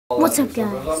What's up,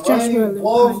 guys? Just for a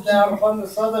little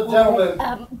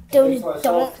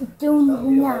do not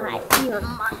hear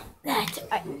my that.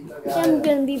 I'm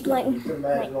gonna be playing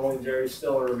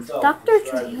Dr.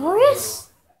 Trioris?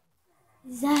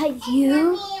 Is that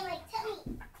you?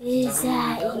 Is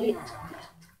that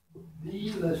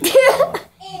you?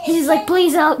 He's like,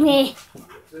 please help me.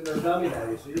 Is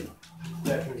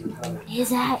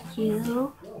that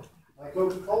you?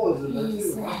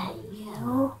 Is that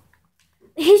you?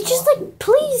 He's just like,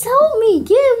 please help me,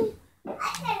 give.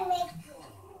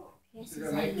 Yes, is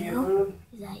that you?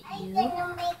 Is that you?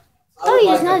 Oh,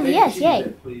 he's not. Yes,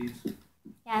 yay.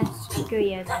 Yeah, screw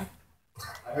you then.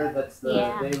 I heard that's the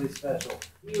daily special.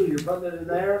 Your brother in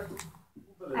there?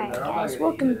 Alright, guys,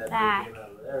 welcome back.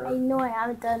 I know I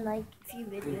haven't done like a few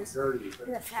videos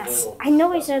in the past. I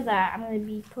know I said that I'm gonna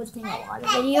be posting a lot of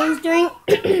videos during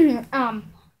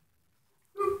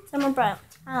summer, but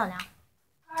I don't know.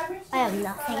 I have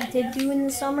nothing to do in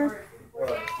the summer. I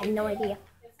have no idea.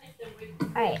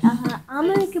 Alright, I'm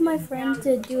gonna get my friend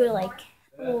to do like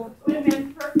a little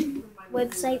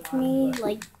website for me,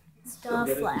 like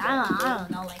stuff, like I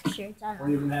don't know, like shirts, I don't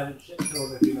know. Even having shit to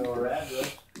them if you know our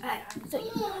address. Alright, so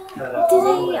yeah.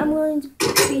 Today I'm going to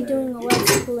be doing a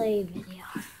let's play video.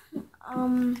 Yeah,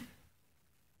 I'm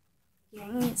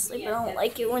gonna sleep. I don't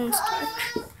like it when it's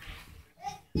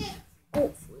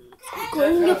dark.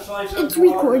 It's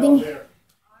recording. Yeah.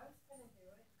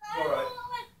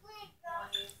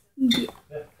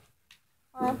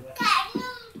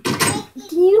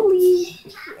 Can you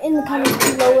leave in the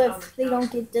comments below if they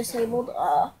don't get disabled?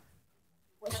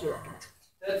 What's your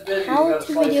how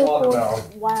to video call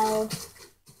while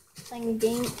playing a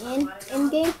game in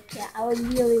game? Yeah, I would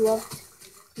really love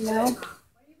to know.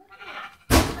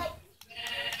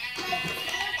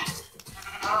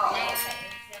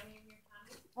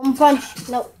 One punch.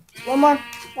 No. One more.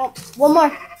 One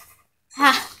more.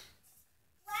 Ha.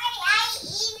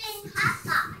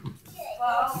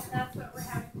 Well, that's what we're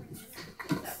having for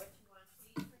dinner. Is that what you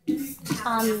want to eat for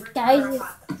dinner? Guys.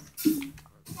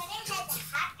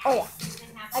 Oh yeah,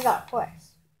 I got a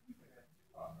horse.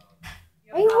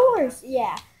 A horse,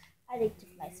 yeah. I like to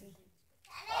fly sometimes.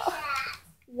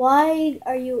 Why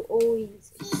are you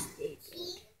always stable?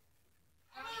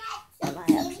 Yeah, I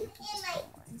actually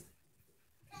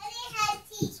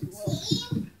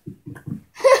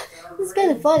this is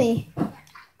kind of funny.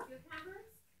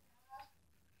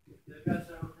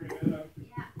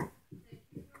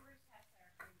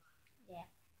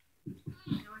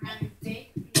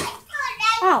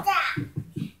 Oh.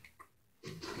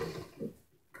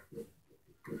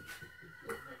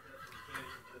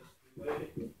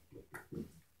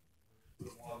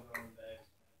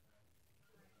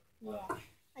 Yeah.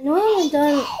 I know I haven't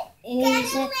done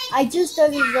anything. I just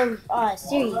started the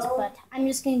series, but I'm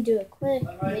just gonna do a quick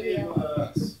video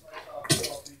of this.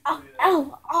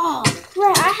 Oh,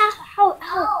 crap!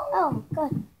 Oh,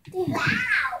 god damn.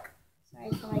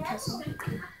 Sorry for my cussing.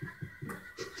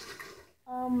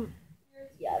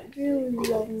 Yeah, I really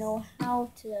don't know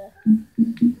how to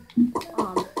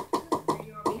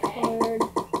record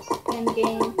in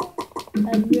game.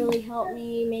 That really helped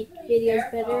me make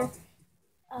videos better.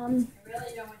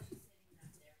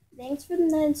 Thanks for the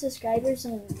 9 subscribers,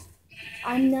 and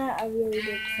I'm not a really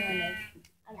big fan of.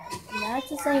 I'm not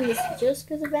just saying this just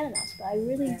because of Vanoss, but I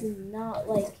really do not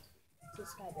like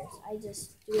subscribers. I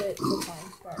just do it for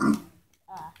fun.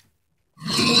 But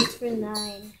thanks for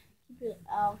 9.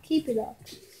 I'll keep it up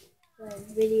for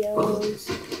videos.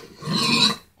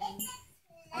 And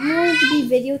I'm going to be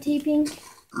videotaping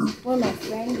for my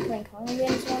friend playing Hunger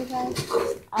Games one time.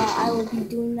 I will be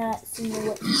doing that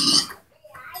sooner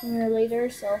or later,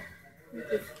 so you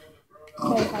could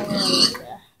try to find out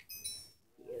to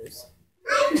use.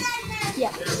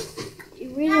 Yeah, the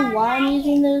reason why I'm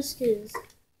using this is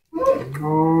really,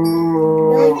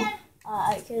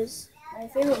 because my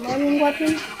favorite mining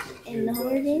weapon in the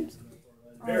Hunger Games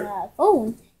on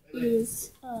phone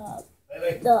is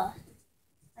the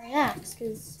iron axe,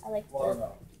 because I like the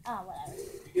whatever.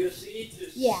 You get a seed,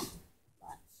 just yeah.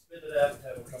 spit it out and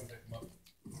have them come pick them up.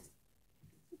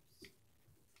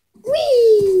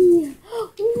 Wee!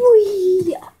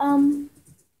 Wee!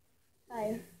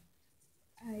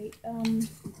 I'm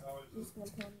just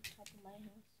gonna put on the top of my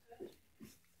house.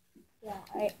 Yeah,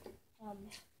 I'm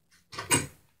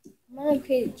gonna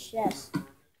create a chest,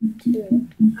 too.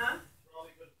 Huh?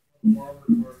 Yeah.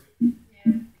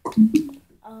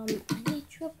 I need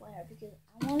tripwire because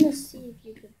I want to see if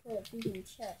you could put a vegan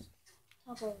chest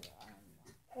on top of a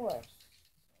horse.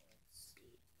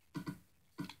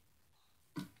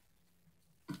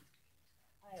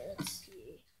 Let's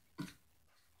see.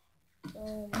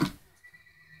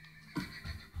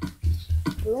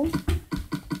 room.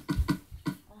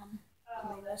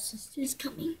 My little sister's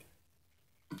coming.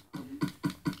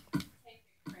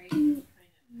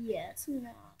 Yes,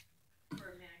 not.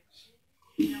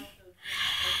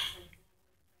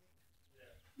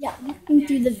 Yeah, you can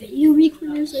do the video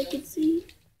recorder so I can see.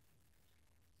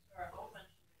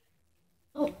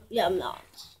 Oh, yeah, I'm not.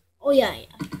 Oh, yeah.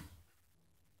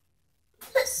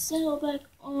 Settle back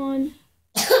on.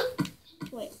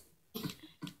 Wait.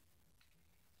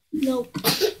 Nope.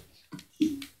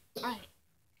 Alright.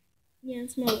 Yeah,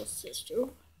 it's my little sister.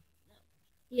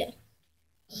 Yeah.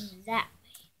 That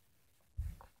way.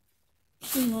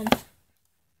 Hang on.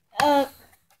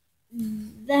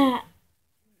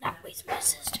 That way's my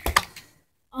sister.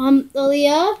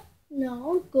 Lilia?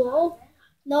 No, go.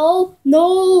 No,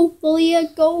 Lilia,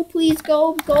 go, please,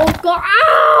 go.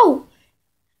 Ow!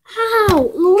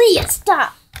 Ow! Lilia,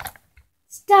 stop.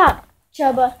 Stop,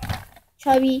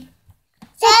 Chubby.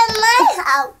 That's my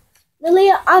house.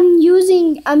 Lilia, I'm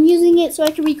using it so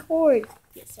I can record.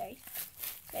 Yeah, sorry.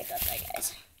 I got that,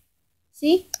 guys.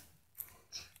 See?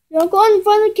 Don't go in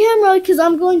front of the camera because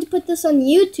I'm going to put this on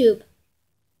YouTube.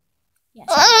 Yeah,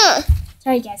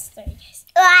 sorry guys.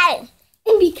 Why?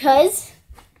 And because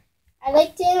I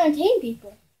like to entertain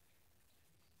people.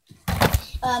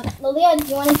 Lilia, do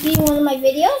you want to be in one of my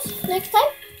videos next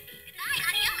time?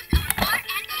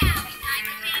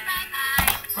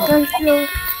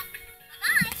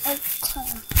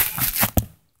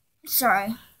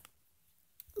 Sorry.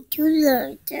 Too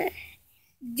later. Do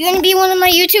you want to be in one of my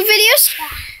YouTube videos?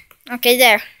 Okay,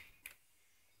 there.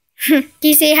 Can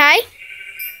you say hi?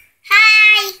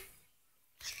 Hi.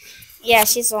 Yeah,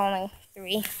 she's only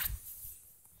 3.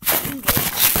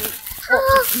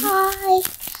 Oh, hi.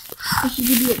 You should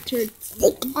give me a turd.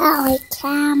 Take out a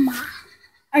camera.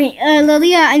 Alright,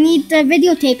 Lilia, I need the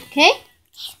videotape, okay?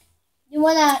 You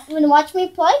wanna watch me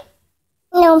play?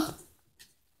 No.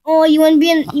 Oh, you wanna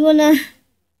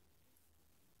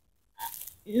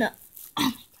no.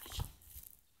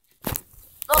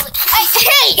 Oh my gosh.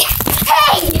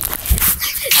 Hey!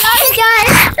 Sorry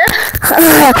guys!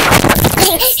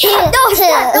 Don't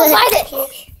fight it!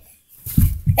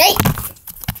 Hey!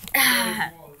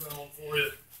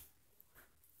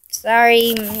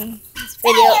 Sorry, this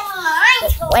video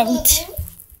went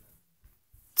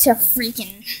to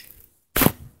freaking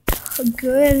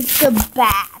good to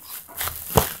bad.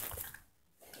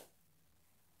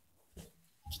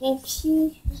 Can you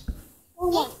see?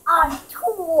 On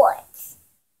tours.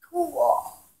 Tour.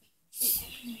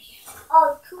 Oh,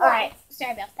 tour. Alright,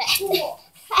 sorry about that. Tour.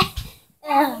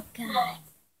 Oh god.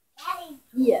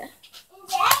 Yeah.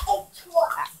 That is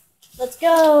tour. Let's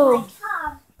go.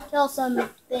 Tom. Tell some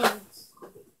things.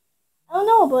 I don't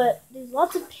know, but there's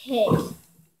lots of pigs.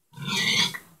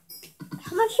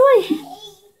 How much do I have?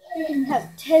 I can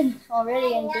have 10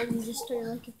 already, and then we just started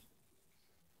like a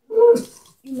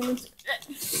few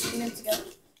minutes ago.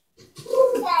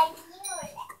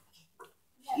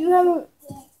 You haven't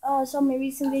saw my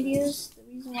recent videos. The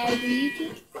reason why I do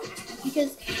YouTube is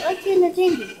because I like to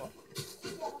entertain people.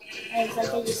 And it's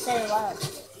like I just said a while ago.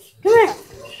 Come here.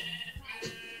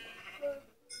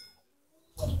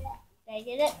 Did I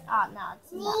get it? Oh no,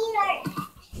 it's not.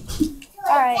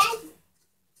 Alright.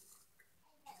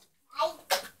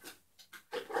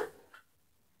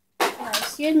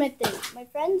 Here's my thing. My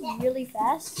friend's really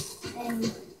fast,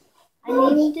 and I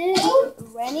named it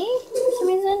Rennie for some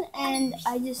reason, and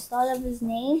I just thought of his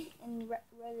name and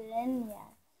wrote it in.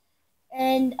 Yeah,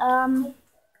 and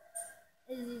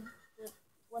this is the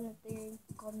one that they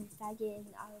called me faggot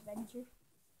in our adventure.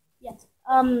 Yes.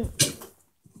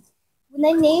 When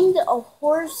I named a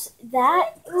horse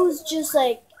that, it was just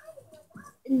like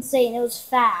insane. It was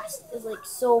fast. It was like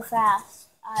so fast.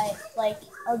 I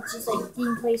was just like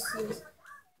getting places.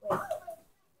 Wait.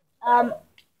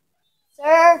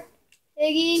 Sir,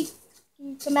 Piggy, can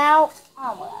you come out?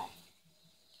 Oh, what?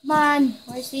 Come on,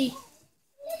 where's he?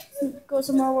 Go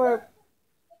somewhere where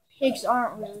pigs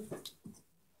aren't really.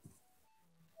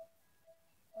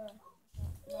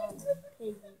 No,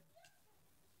 Piggy.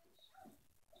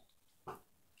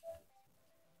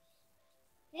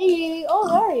 Piggy, oh,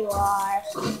 there you are.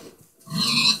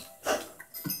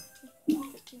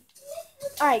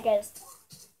 Alright, guys.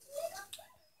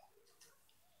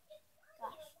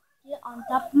 Gosh, get on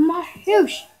top of my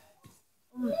house.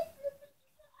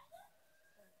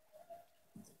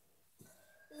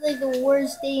 This is like the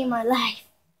worst day in my life.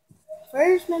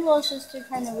 First, my little sister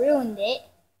kind of ruined it.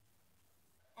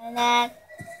 And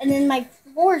then my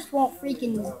horse won't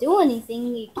freaking do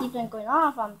anything. It keeps on going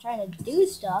off. I'm trying to do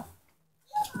stuff.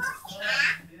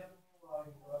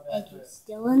 And he's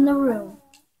still in the room.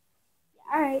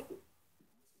 Alright.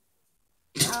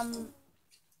 Oh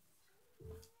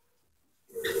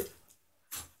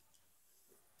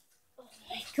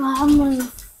my god, I'm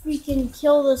gonna freaking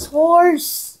kill this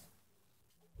horse.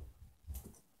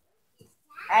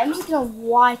 I'm just gonna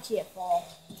watch it fall.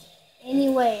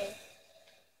 Anyway.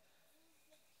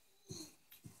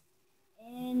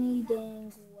 Any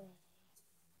dang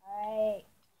way.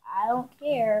 I don't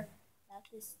care about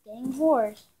this dang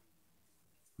horse.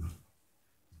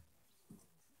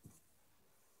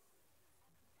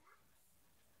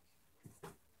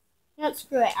 No,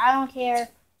 screw it. I don't care.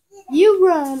 You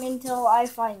run until I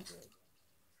find you.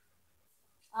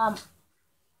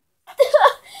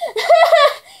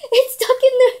 It's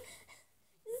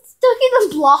stuck in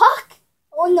the block.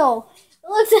 Oh no! It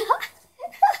looks.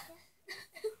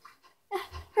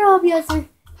 Help, yes, sir.